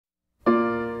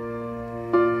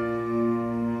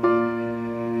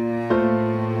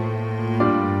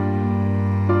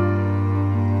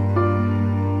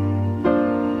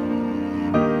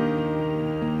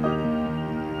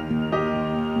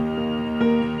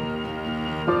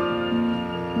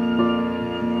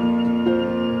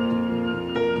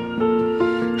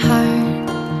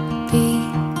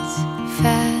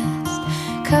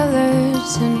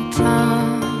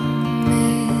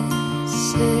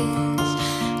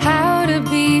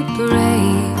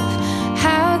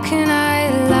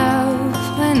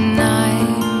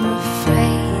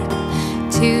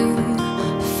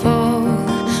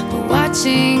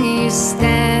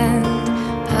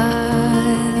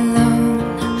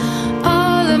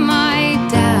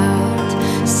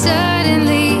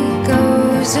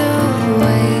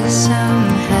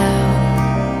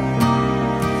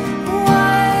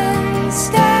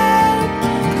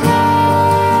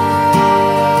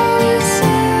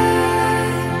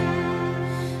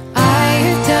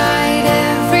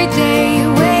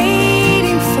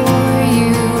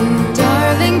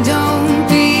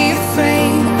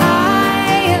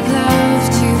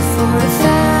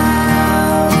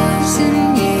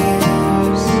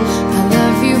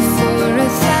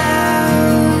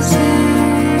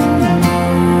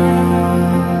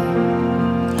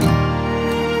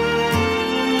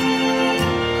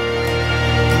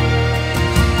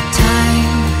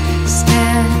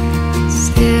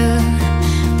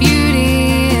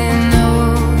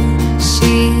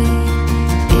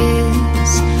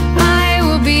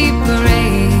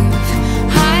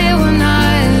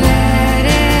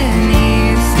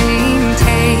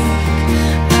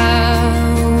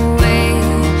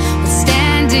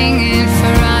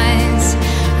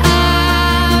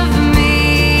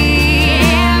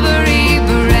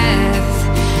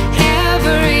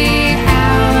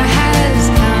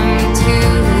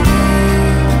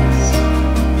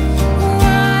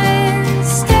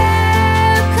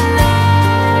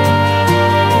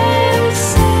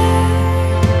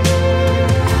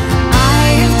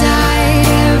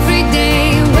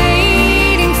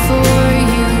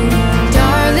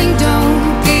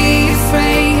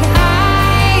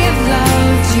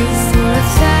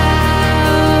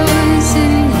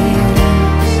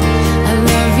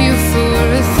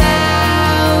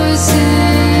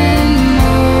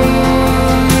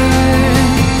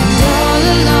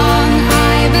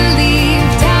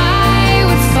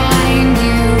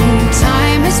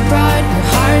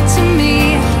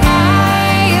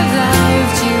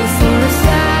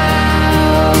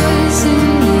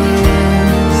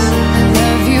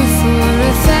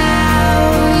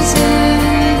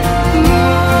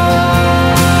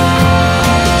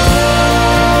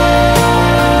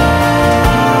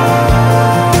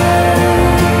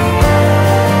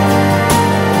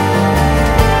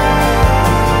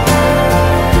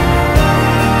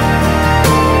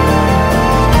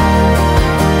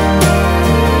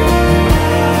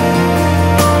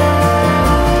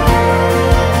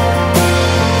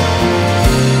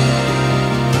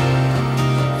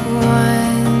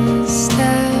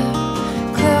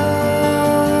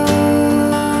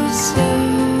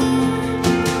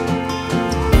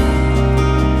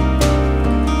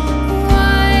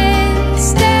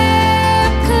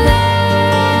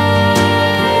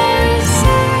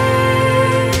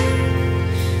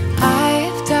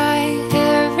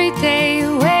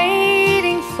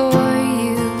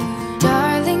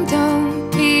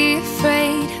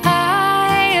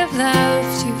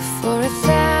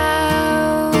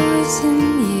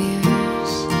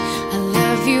years. I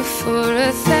love you for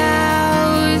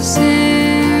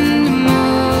 1,000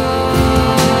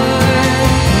 more.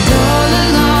 And all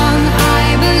along I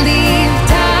believed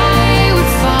I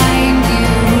would find you.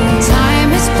 Time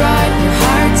has brought your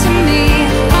heart to me.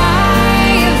 I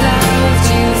have loved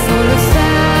you for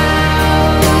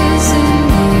 1,000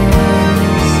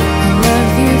 years. I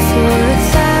love you for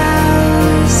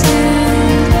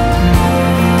 1,000 more.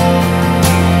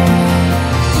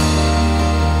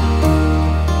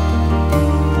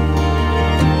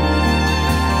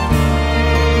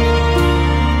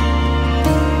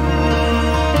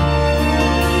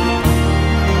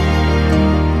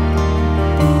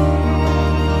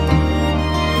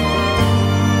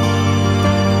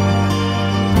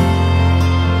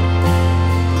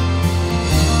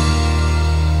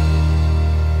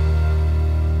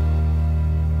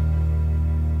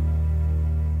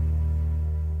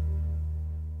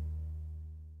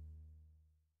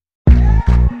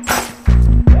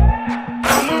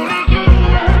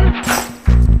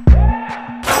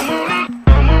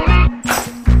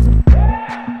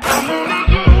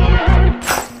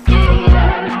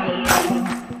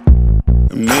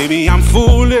 Maybe I'm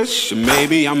foolish, or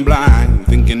maybe I'm blind,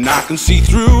 thinking I can see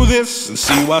through this and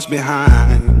see what's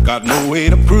behind. Got no way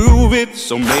to prove it,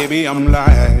 so maybe I'm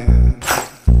lying.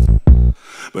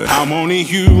 But I'm only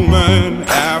human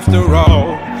after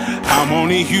all. I'm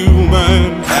only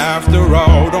human after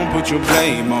all. Don't put your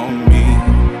blame on me.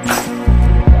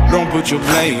 Don't put your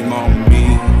blame on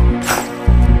me.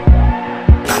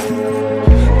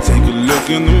 Take a look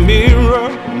in the mirror,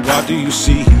 and what do you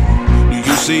see? Do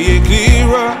you see it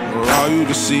clearer, or are you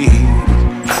deceived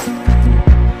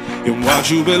in what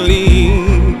you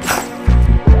believe?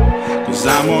 'Cause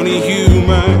I'm only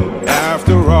human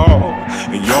after all,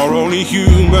 and you're only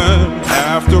human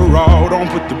after all. Don't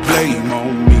put the blame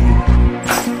on me.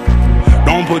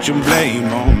 Don't put your blame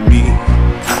on me.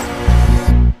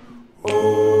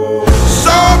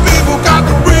 Some people got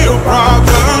the real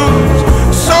problems.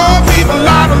 Some people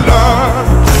out of love.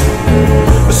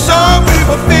 Some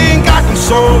people think I can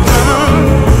solve them.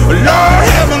 Lord,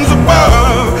 heavens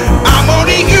above, I'm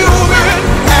only human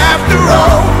after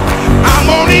all. I'm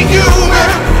only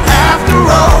human after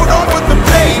all. Don't put the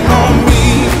blame on me.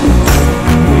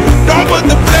 Don't put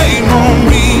the blame on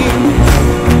me.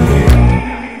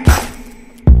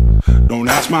 Don't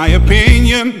ask my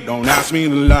opinion, don't ask me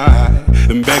to lie,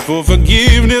 and beg for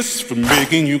forgiveness for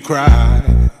making you cry.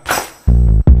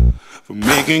 For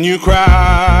making you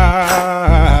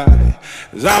cry.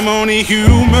 'Cause I'm only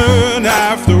human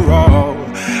after all.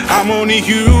 I'm only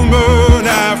human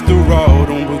after all.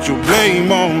 Don't put your blame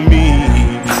on me.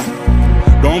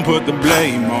 Don't put the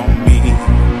blame on me.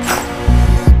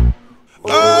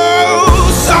 Oh,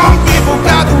 some people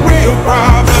got the real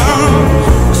problems.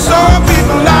 Some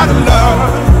people out of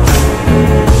love.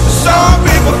 Some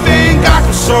people think I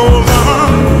can solve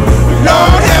them.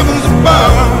 Lord, heavens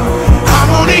above, I'm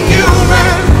only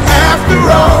human after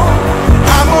all.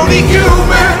 I'm only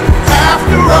human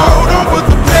after all. Don't put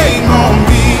the blame on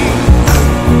me.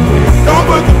 Don't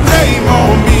put the blame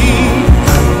on me.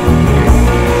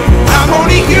 I'm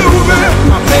only human.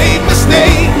 I made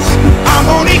mistakes. I'm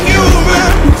only human.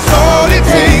 It's all it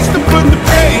takes to put the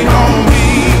blame on me.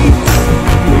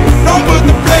 Don't put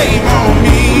the blame on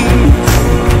me.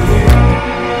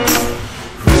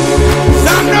 'Cause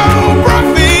I'm no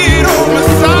prophet or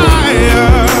Messiah.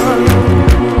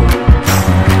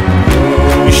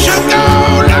 You should go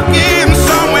looking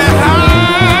somewhere higher.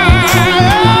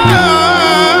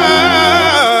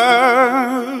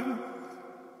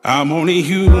 I'm only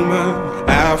human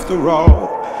after all.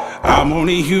 I'm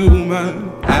only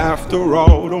human after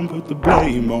all. Don't put the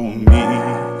blame on me.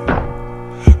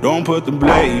 Don't put the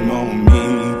blame on me.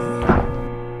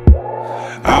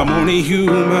 I'm only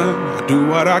human. I do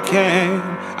what I can.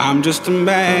 I'm just a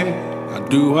man. I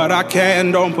do what I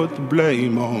can. Don't put the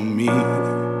blame on me.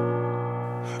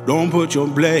 Don't put your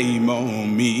blame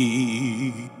on me.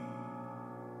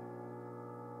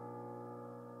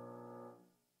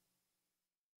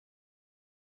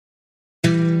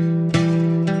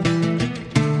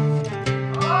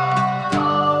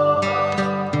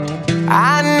 I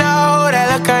know that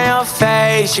look on your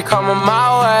face. You're coming my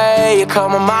way, you're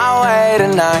coming my way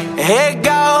tonight. Here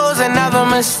goes another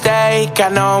mistake. I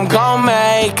know I'm gon'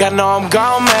 make, I know I'm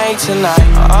gon' make tonight.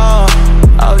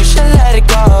 Oh, you should let it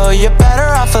go. You're better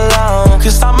off alone,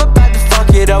 'cause I'm about to fuck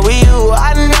it up with you.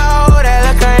 I know that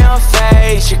look on your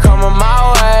face. You're coming my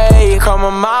way, you're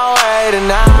coming my way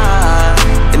tonight.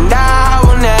 And I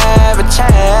will never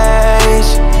change.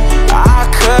 I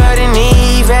couldn't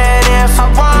even if I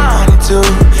wanted to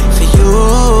for you.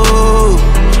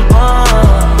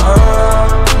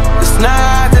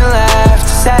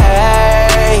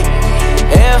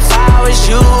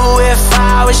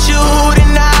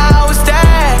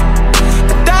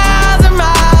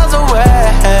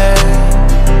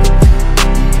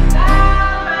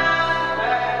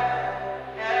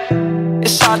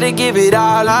 It's hard to give it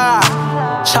all up.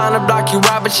 Tryna block you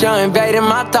out, but you're invading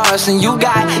my thoughts. And you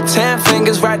got 10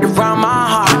 fingers wrapped around my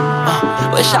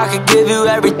heart. Wish I could give you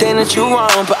everything that you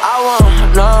want, but I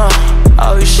won't, no.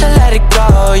 Oh, you should let it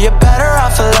go, you're better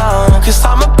off alone. Cause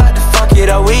I'm about to fuck it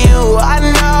up with you. I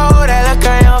know that look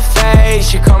on your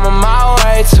face. You're coming my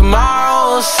way,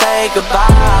 tomorrow we'll say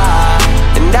goodbye.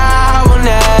 And I will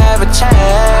never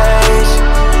change.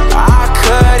 I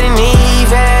couldn't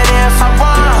even if I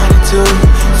wanted to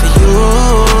for you.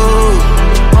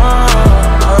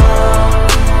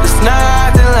 There's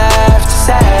nothing left to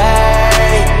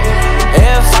say.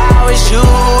 If I was you,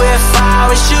 if I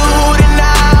was you, then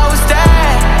I was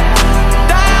there,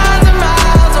 1,000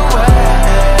 miles away.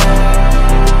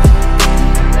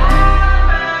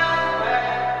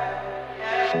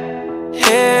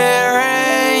 Here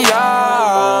in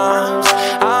yours,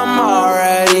 I'm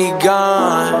already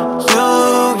gone. You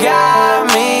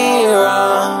got me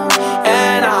wrong,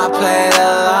 and I played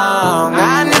along.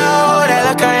 I know that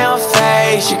look on your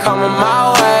face. You're coming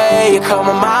my way, you're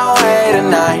coming my way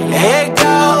tonight. Here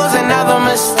goes another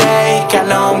mistake. I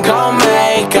know I'm gon'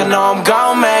 make, I know I'm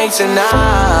gon' make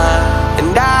tonight.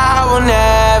 And I will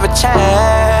never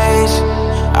change.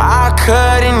 I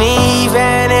couldn't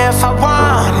even if I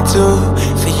wanted to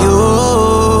for you.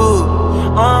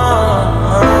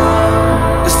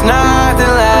 There's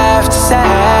nothing left to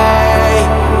say.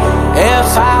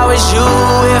 If I was you,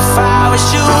 if I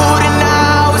was you, then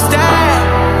I was there,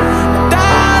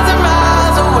 1,000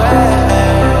 miles away.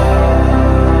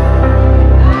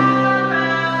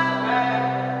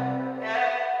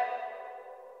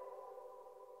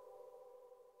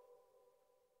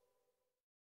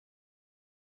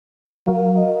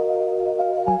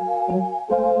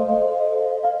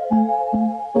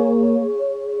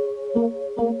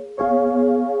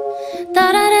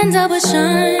 Thought I'd end up with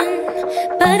Sean,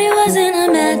 but it wasn't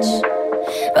a match.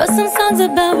 Wrote some songs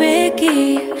about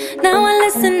Ricky, now I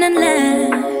listen and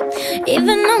laugh.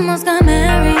 Even almost got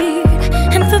married,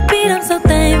 and for Pete I'm so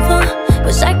thankful.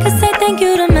 Wish I could say thank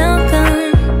you to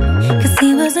Malcolm, cause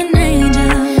he was an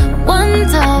angel. One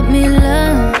taught me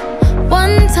love,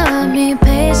 one taught me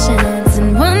patience,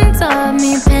 and one taught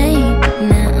me pain.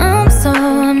 Now I'm so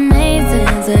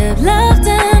amazing to have loved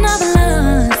and I've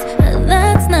lost, but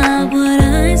that's not what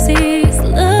I see. So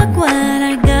look what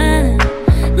I got,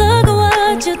 look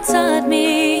what you taught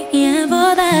me. Yeah,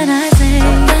 for that I say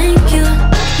thank you,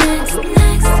 next,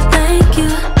 thank you,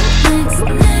 next,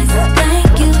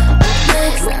 thank you,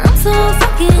 next. I'm so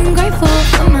fucking grateful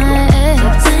for my ex.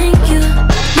 Thank you,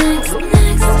 next,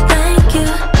 thank you,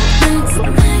 next,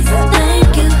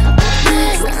 thank you,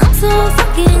 next. I'm so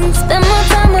fucking spend more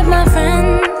time with my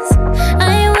friends. I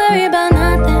ain't worried about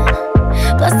nothing.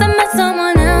 Plus I met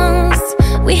someone else.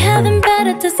 We having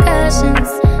better discussions.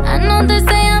 I know they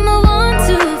say I move on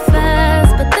too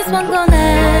fast, but this one gon'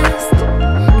 last.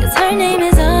 Cause her name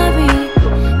is Ari,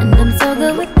 and I'm so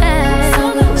good with that.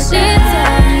 She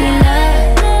taught me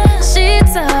love, she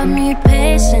taught me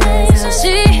patience, how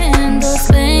she handles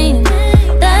pain.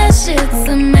 That shit's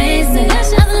amazing. I've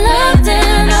loved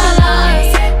and I've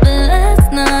lost, but that's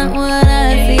not what I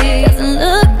see. Cause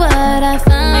look what I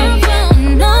found,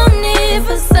 no need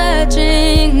for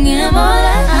searching. And all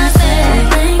that I say,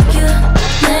 thank you,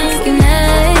 thank you,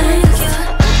 next,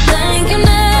 thank you,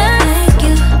 next, thank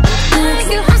you, thank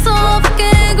you. I'm so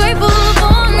fucking grateful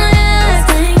for my ex.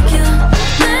 Thank you,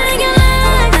 thank you,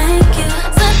 next, thank you,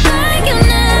 so thank you,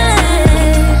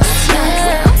 next.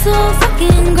 Yeah, I'm so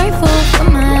fucking grateful for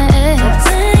my ex.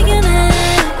 Thank you,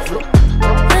 next,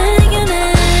 thank you,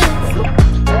 next,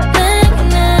 thank you,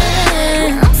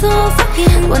 next. I'm so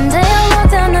fucking. One day I walk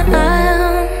down the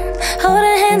aisle,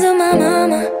 holding hands with my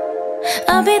mama.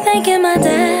 I'll be thanking my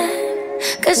dad,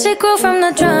 cause she grew from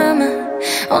the drama.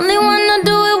 Only wanna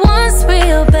do it once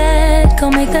real bad,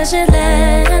 gon' make that shit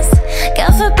last.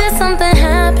 God forbid something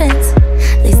happens,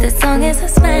 at least this song is a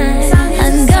smash.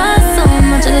 I got so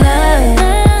much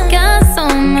love, got so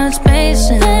much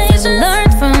patience.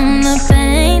 Learned from the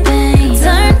pain,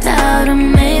 turned out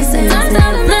amazing. Left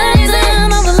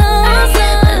and I've lost,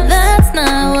 but that's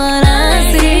not what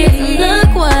I see.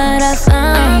 Look what I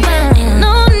found, ain't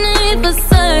no need for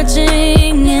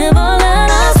searching. If all that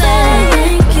I say,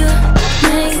 thank you,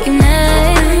 thank you,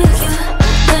 next,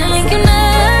 thank you,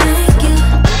 next.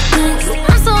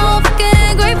 I'm so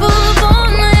fucking grateful for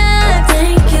my ex.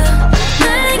 Thank you,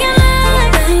 thank you,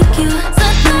 next, thank you,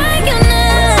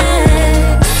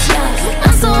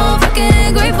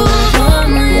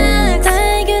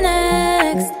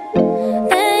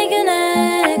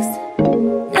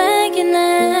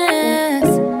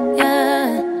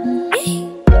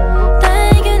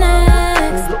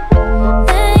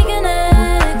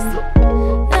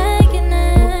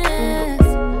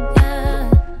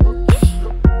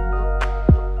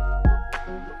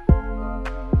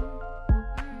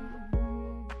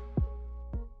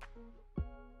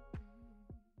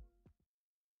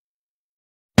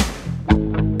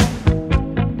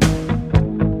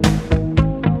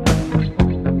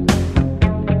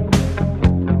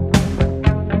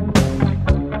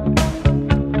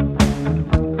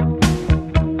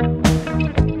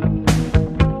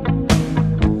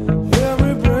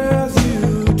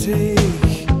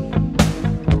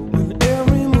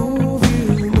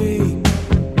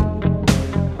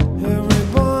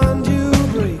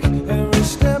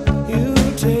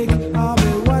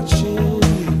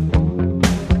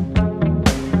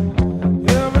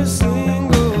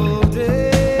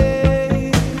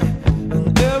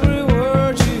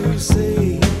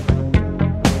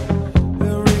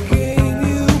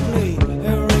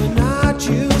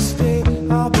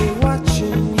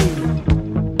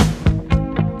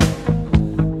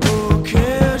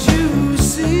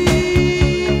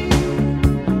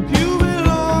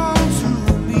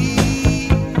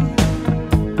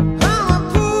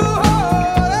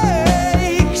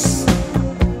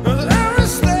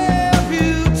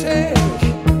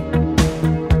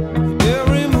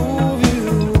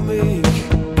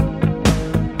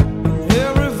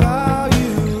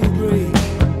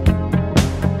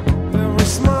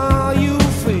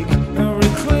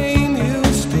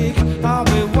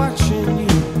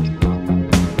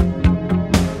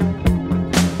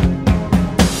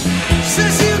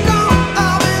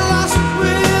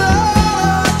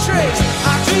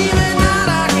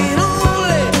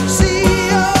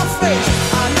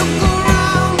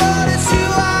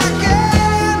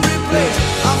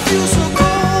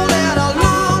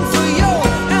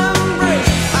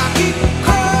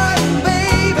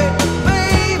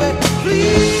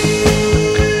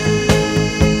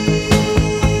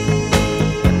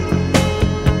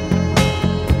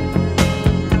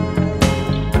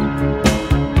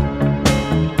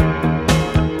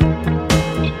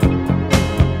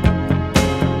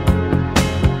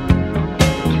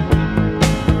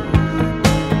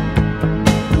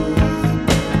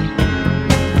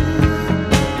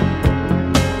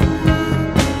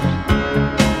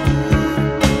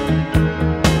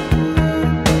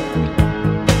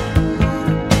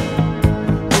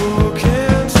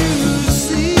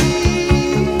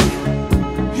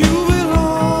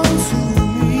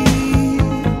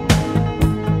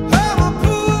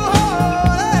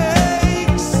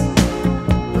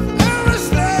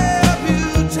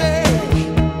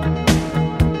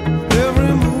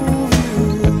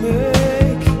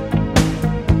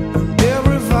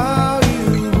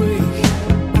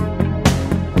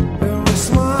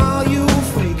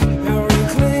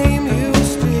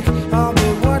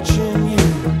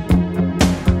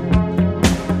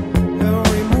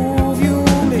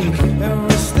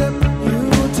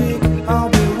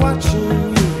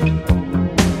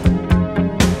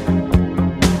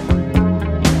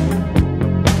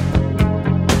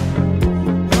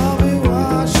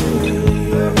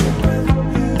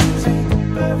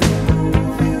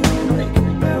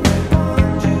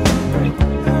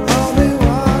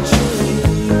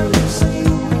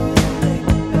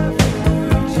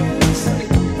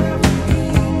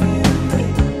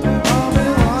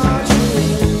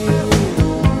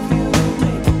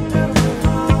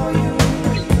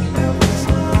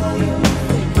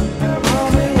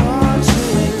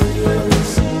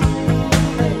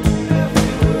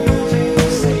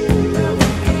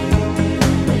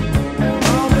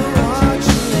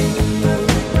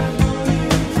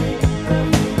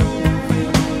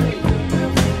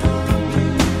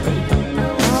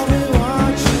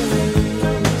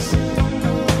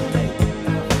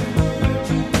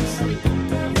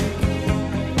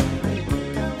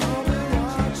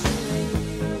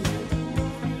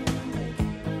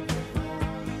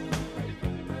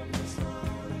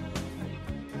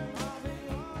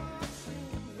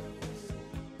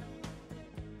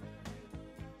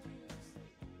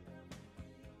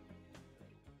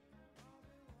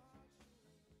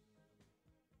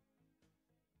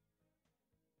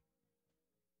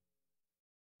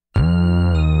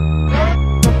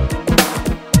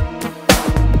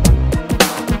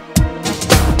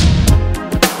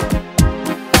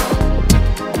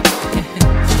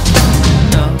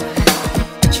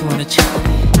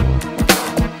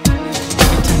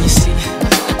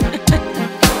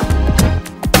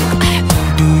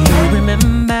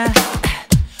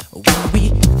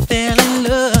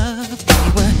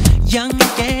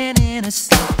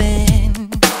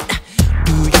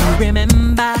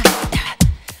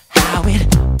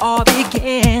 all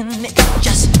began. It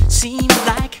just seemed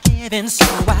like heaven, so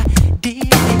I did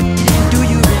it. Do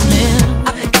you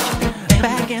remember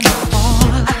back in the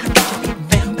fall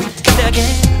when we did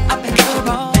again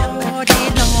all day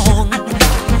long?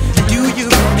 Do you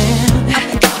remember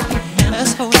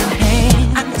us holding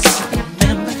hands?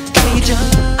 Each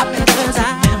other's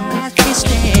eyes we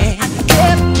stared.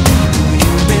 Do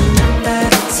you remember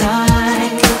the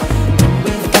time when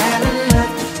we fell in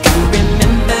love? Do you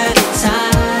remember the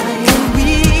time when we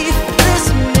first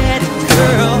met,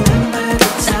 girl?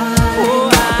 Oh,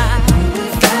 we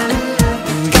fell in love.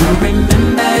 Do you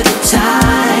remember the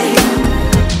time?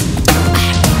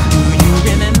 Do you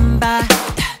remember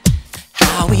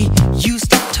how we used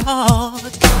to talk?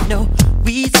 You know,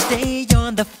 we'd stay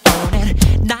on the phone at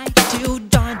night till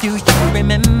dawn. Do you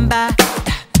remember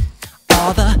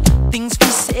all the things we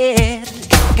said?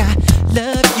 Like I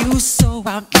love you so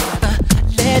I'll never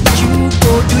let you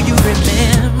go. Do you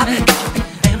remember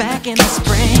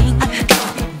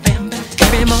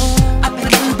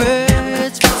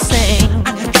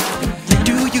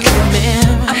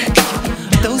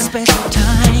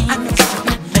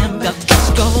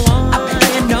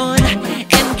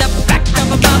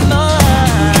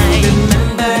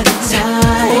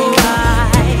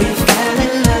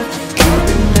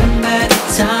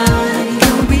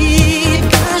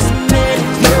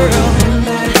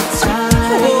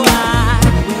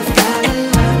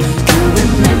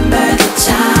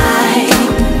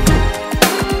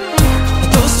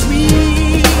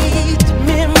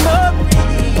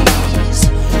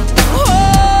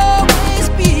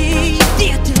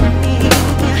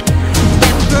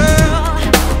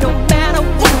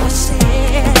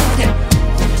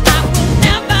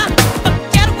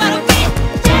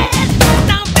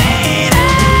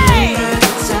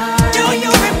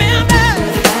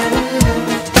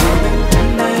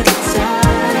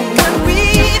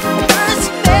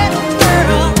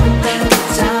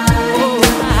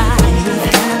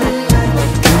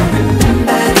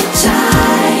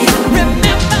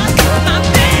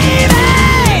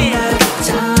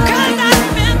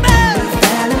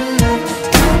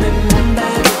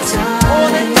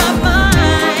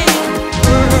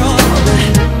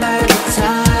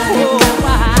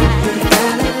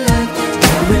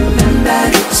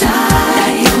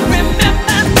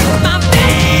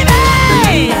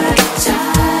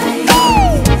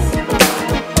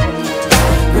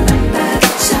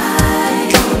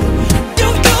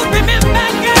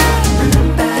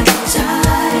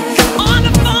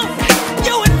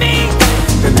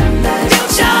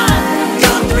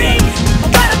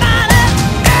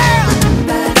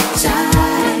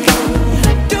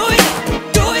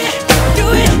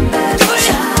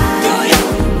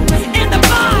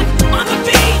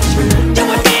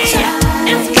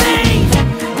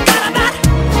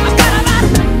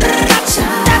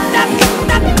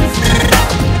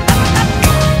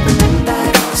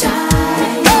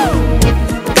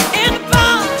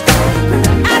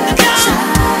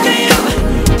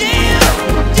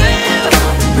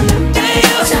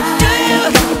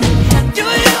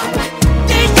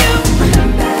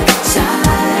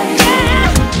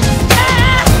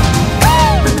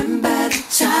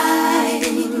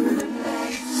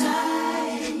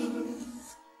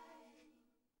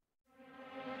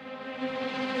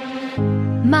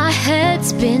My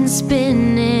head's been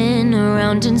spinning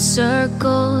around in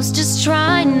circles, just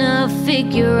trying to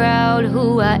figure out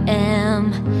who I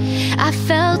am. I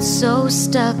felt so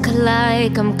stuck,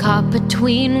 like I'm caught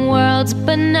between worlds,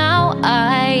 but now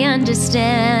I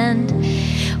understand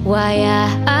why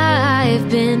I've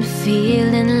been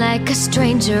feeling like a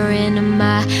stranger in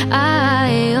my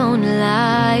own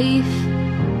life.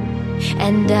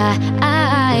 And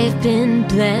I've been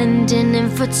blending in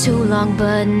for too long,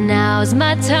 but now's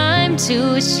my time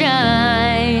to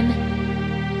shine.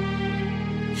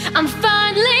 I'm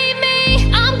finally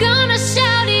me, I'm gonna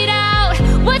shout it out.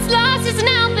 What's lost has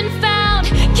now been found.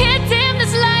 Can't dim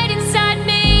this light inside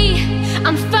me.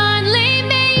 I'm finally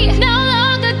me, no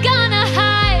longer gonna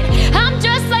hide. I'm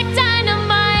just like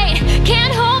dynamite,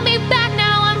 can't hold me back,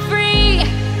 now I'm free.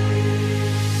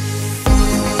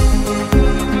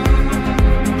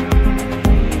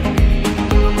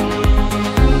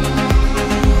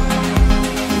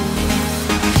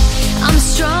 I'm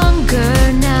stronger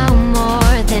now,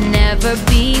 more than ever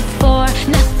before.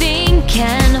 Nothing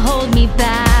can hold me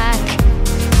back.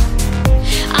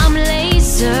 I'm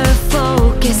laser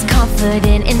focused, confident